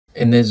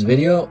In this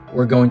video,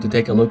 we're going to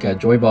take a look at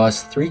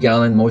JOYBOS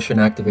 3-gallon motion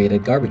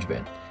activated garbage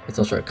bin. It's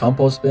also a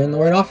compost bin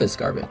or an office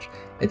garbage.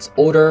 It's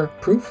odor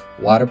proof,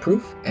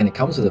 waterproof, and it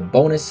comes with a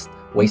bonus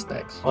waste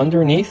bags.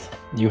 Underneath,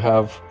 you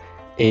have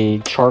a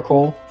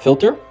charcoal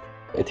filter.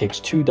 It takes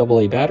 2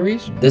 AA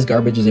batteries. This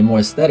garbage is a more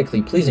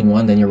aesthetically pleasing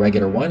one than your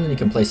regular one, and you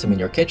can place them in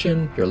your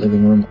kitchen, your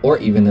living room, or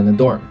even in the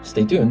dorm.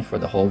 Stay tuned for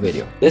the whole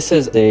video. This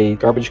is a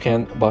garbage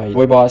can by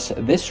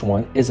JOYBOS. This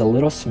one is a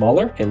little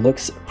smaller. It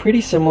looks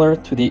pretty similar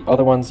to the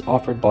other ones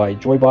offered by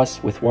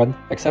JOYBOS with one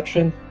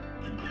exception.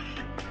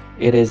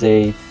 It is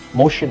a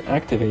motion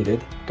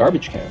activated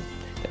garbage can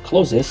that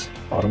closes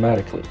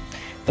automatically.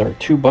 There are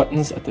 2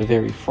 buttons at the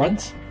very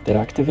front that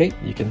activate.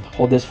 You can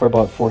hold this for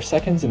about 4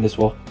 seconds and this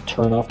will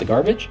turn off the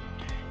garbage.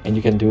 And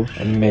you can do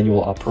a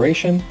manual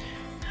operation,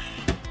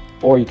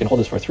 or you can hold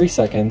this for 3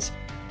 seconds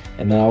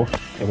and now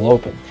it will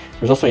open.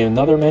 There's also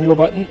another manual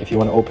button if you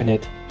want to open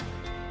it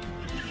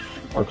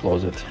or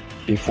close it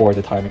before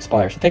the time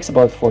expires. It takes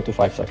about 4 to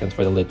 5 seconds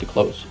for the lid to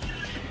close.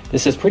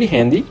 This is pretty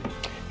handy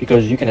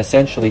because you can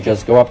essentially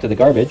just go up to the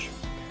garbage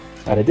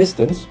at a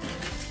distance.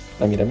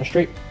 Let me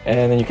demonstrate.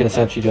 And then you can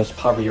essentially just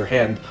hover your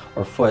hand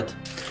or foot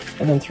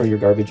and then throw your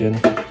garbage in,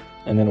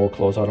 and then it will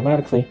close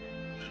automatically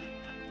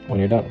when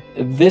you're done.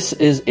 This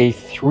is a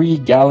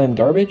 3-gallon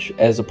garbage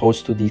as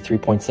opposed to the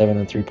 3.7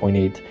 and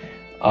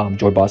 3.8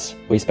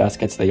 JOYBOS waste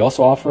baskets they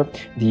also offer.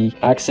 The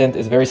accent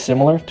is very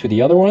similar to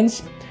the other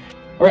ones.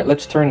 All right,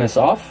 let's turn this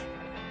off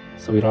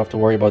so we don't have to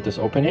worry about this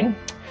opening.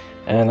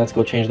 And let's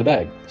go change the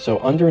bag. So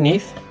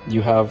underneath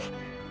you have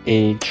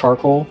a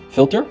charcoal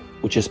filter,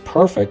 which is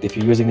perfect if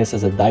you're using this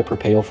as a diaper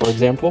pail, for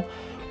example,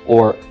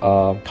 or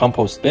a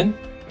compost bin.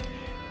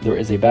 There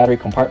is a battery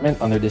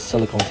compartment under this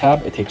silicone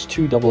tab. It takes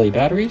 2 AA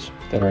batteries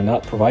that are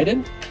not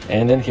provided.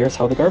 And then here's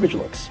how the garbage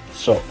looks.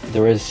 So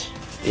there is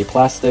a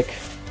plastic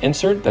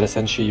insert that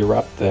essentially you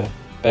wrap the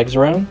bags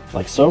around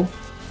like so.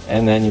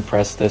 And then you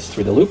press this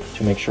through the loop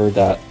to make sure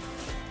that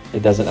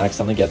it doesn't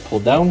accidentally get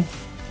pulled down.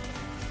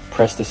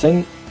 Press this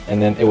in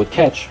and then it would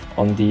catch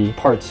on the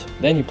parts.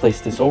 Then you place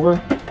this over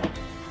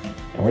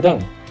and we're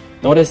done.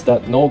 Notice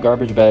that no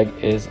garbage bag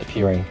is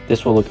appearing.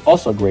 This will look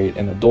also great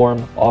in a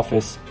dorm,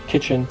 office,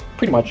 kitchen,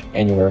 pretty much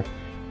anywhere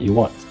you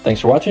want.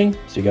 Thanks for watching.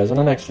 See you guys on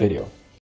the next video.